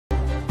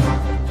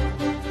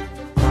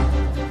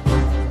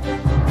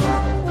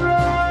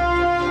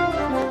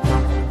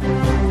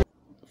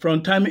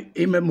From time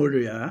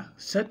immemorial,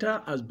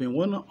 shelter has been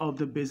one of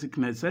the basic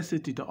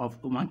necessities of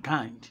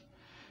mankind.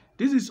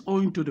 This is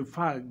owing to the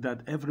fact that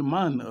every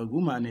man or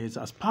woman is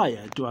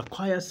aspired to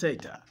acquire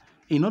shelter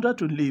in order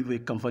to live a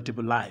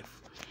comfortable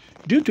life.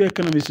 Due to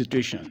economic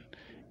situation,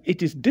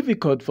 it is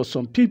difficult for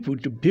some people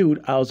to build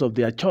houses of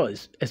their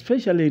choice,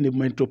 especially in a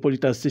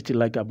metropolitan city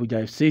like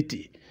Abuja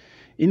City.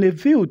 In a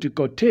view to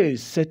curtail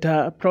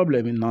shelter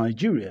problem in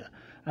Nigeria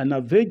and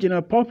avail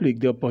general public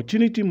the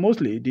opportunity,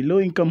 mostly the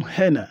low-income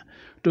earner,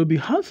 to be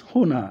house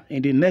owner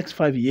in the next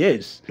 5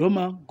 years,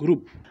 Domak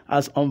Group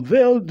has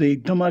unveiled the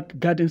Domak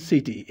Garden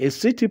City, a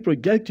city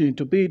projecting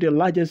to be the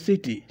largest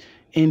city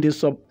in the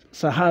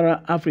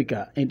sub-Saharan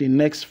Africa in the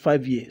next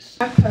 5 years.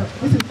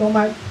 This is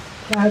Domak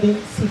Garden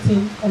City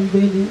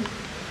unveiling.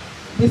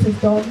 This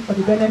is done for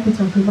the benefit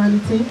of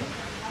humanity,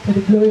 to the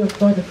glory of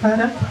God the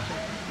Father,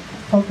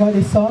 for God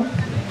the Son,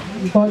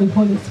 and God the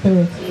Holy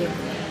Spirit.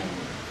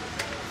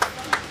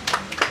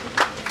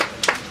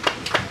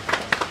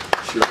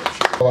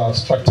 Our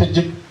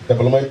strategic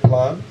development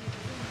plan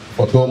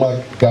for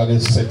Domak Garden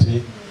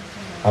City,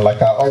 and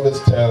like I always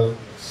tell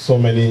so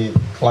many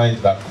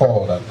clients that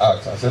call and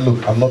ask, I say,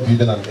 look, I'm not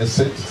building an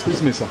estate.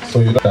 Excuse me, sir. So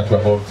you know that we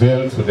have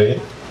unveiled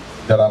today.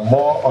 There are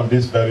more on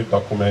this very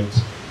document.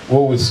 We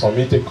will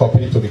submit a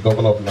copy to the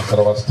governor of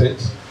Nasarawa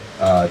State.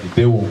 The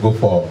day we will go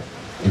for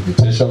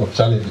invitation,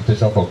 official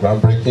invitation for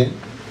groundbreaking.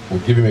 We'll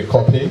give him a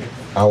copy,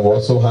 and we'll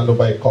also hand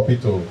over a copy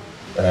to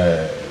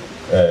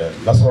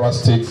Nasarawa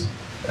State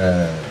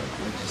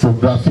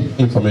Geographic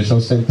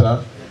Information Center,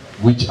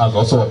 which has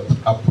also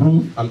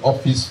approved an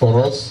office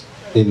for us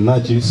in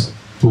Najis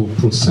to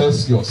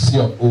process your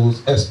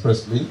CFOs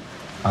expressly,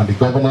 and the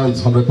governor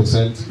is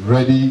 100%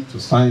 ready to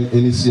sign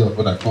any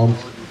CFO that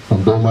comes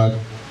from Domak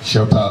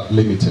Shelter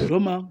Limited.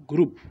 Domak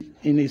Group,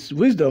 in its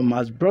wisdom,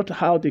 has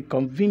brought out a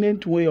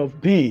convenient way of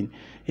being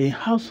a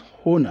house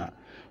owner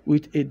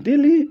with a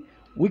daily,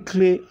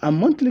 weekly, and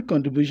monthly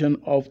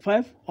contribution of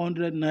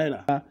 500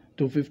 naira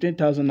to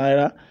 15,000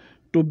 naira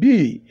to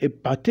be a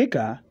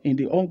partaker in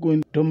the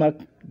ongoing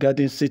Domak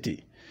Garden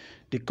City.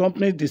 The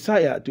company's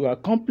desire to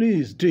accomplish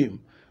its dream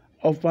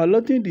of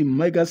piloting the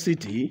mega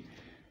city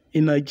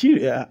in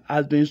Nigeria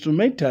has been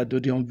instrumental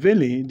to the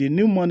unveiling the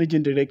new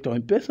managing director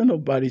in person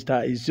of Barrister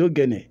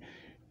Ezeogehene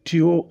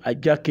Theo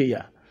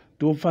Ajakaiya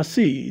to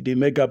oversee the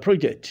mega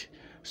project.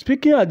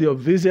 Speaking at the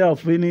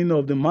unveiling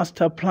of the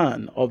master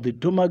plan of the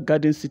Domak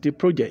Garden City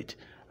project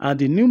and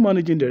the new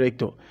managing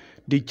director,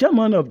 the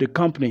chairman of the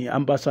company,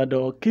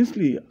 Ambassador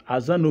Kingsley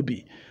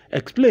Azonobi,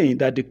 explained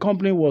that the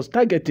company was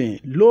targeting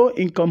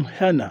low-income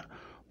earners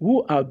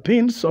who have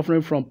been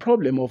suffering from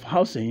problem of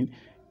housing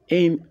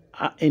in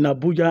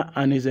Abuja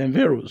and its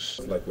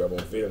environs. Like we have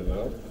unveiled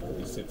now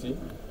the city,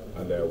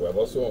 and we have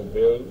also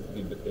unveiled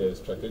the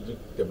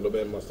strategic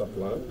development master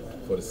plan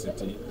for the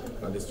city,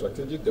 and the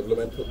strategic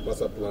development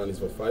master plan is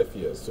for 5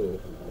 years. So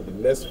in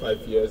the next 5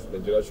 years,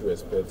 Nigeria should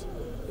expect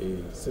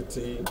a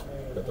city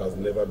that has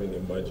never been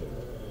imagined.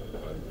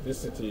 And this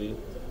city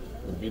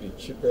will be the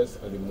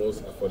cheapest and the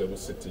most affordable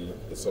city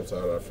in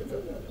sub-Saharan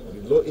Africa.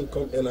 The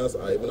low-income earners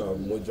are even our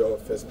major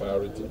first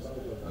priority,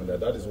 and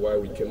that is why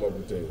we came up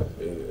with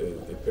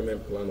a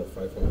payment plan of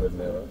 500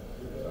 naira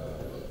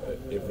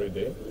every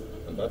day,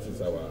 and that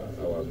is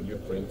our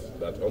blueprint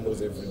that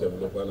almost every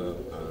developer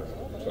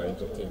are trying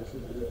to take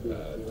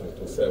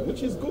to sell,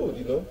 which is good,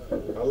 you know.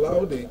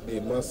 Allow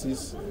the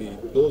masses,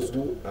 those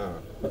who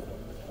are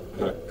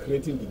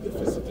creating the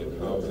deficit in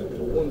housing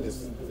to own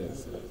these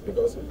things,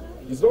 because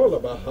it's not all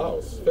about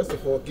house. First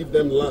of all, give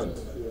them land,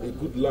 a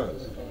good land,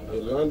 a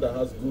land that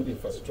has good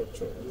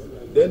infrastructure.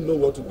 They know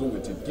what to do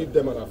with it. Give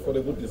them an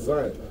affordable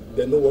design.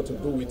 They know what to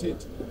do with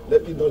it.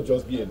 Let it not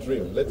just be a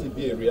dream. Let it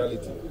be a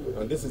reality.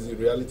 And this is a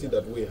reality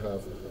that we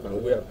have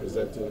and we are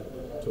presenting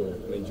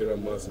to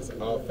Nigerian masses.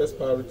 Our first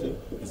priority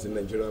is the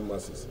Nigerian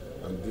masses,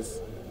 and this,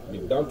 the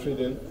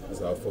downtrading,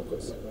 is our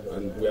focus,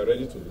 and we are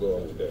ready to go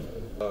on to them.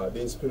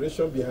 The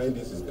inspiration behind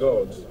this is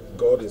God.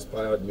 God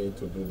inspired me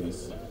to do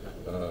this.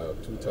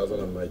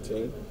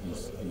 2019,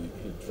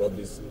 he dropped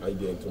this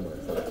idea into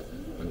my heart,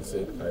 and he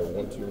said, I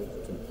want you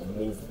to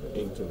move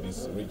into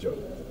this region,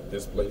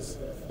 this place,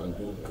 and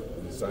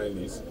design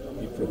this.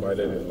 He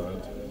provided the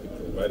land, he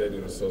provided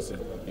the resources,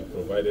 he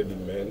provided the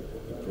men,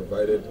 he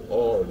provided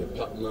all the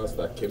partners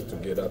that came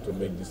together to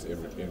make this a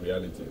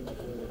reality.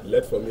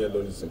 Led for me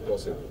alone is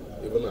impossible.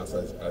 Even as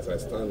I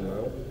stand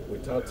now,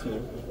 without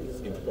him, it's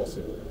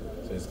impossible.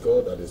 So it's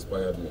God that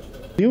inspired me.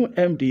 New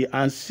MD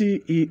and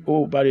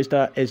CEO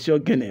Barrister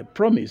Ezeogehene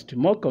promised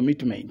more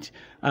commitment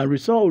and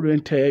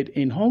result-oriented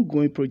in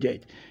ongoing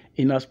project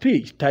in a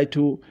speech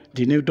titled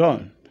The New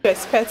Dawn. We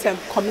expect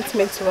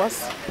commitment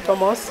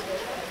from us.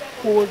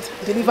 We would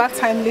deliver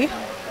timely.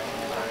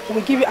 We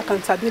will give you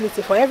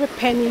accountability for every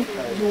penny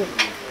you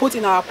put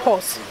in our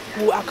purse.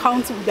 We will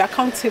be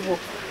accountable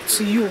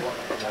to you.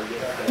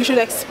 You should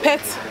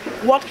expect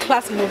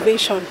world-class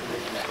innovation.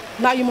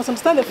 Now you must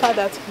understand the fact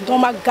that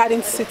Domak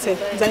Garden City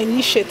is an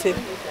initiative.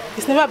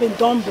 It's never been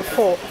done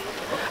before.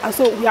 And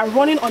so we are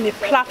running on a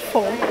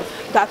platform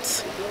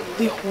that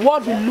the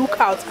world will look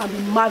at and be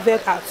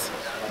marveled at.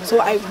 So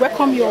I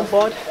welcome you on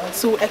board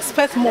to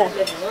expect more.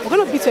 We're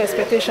going to beat your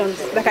expectations.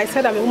 Like I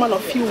said, I'm a woman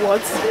of few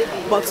words,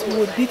 but we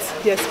will beat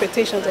the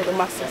expectations of the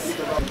masses.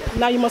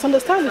 Now you must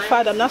understand the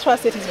fact that Nasarawa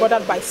State is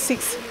bordered by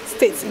 6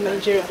 states in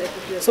Nigeria.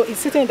 So it's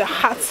sitting in the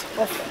heart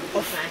of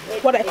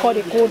what I call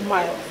the gold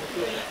mile.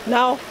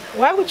 Now,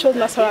 why we chose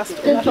Nasarawa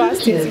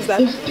State is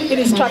that it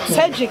is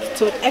strategic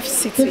to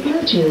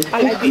FCT.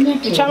 And like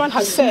the chairman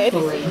has said,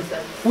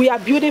 we are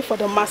building for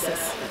the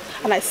masses.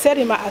 And I said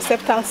in my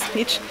acceptance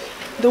speech,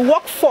 the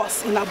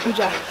workforce in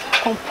Abuja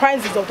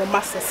comprises of the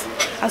masses.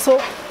 And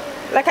so,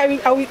 like I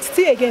will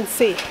still again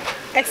say,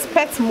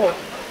 expect more.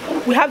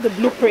 We have the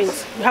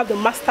blueprints, we have the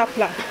master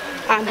plan,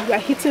 and we are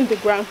hitting the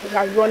ground, we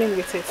are running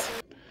with it.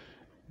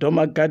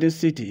 Domak Garden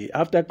City,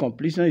 after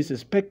completion, is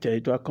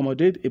expected to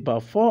accommodate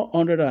about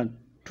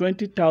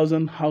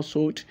 420,000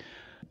 households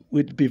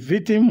with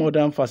befitting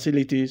modern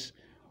facilities.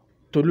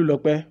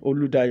 Tolulope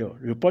Oludayo,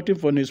 reporting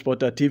for News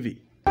Portal TV.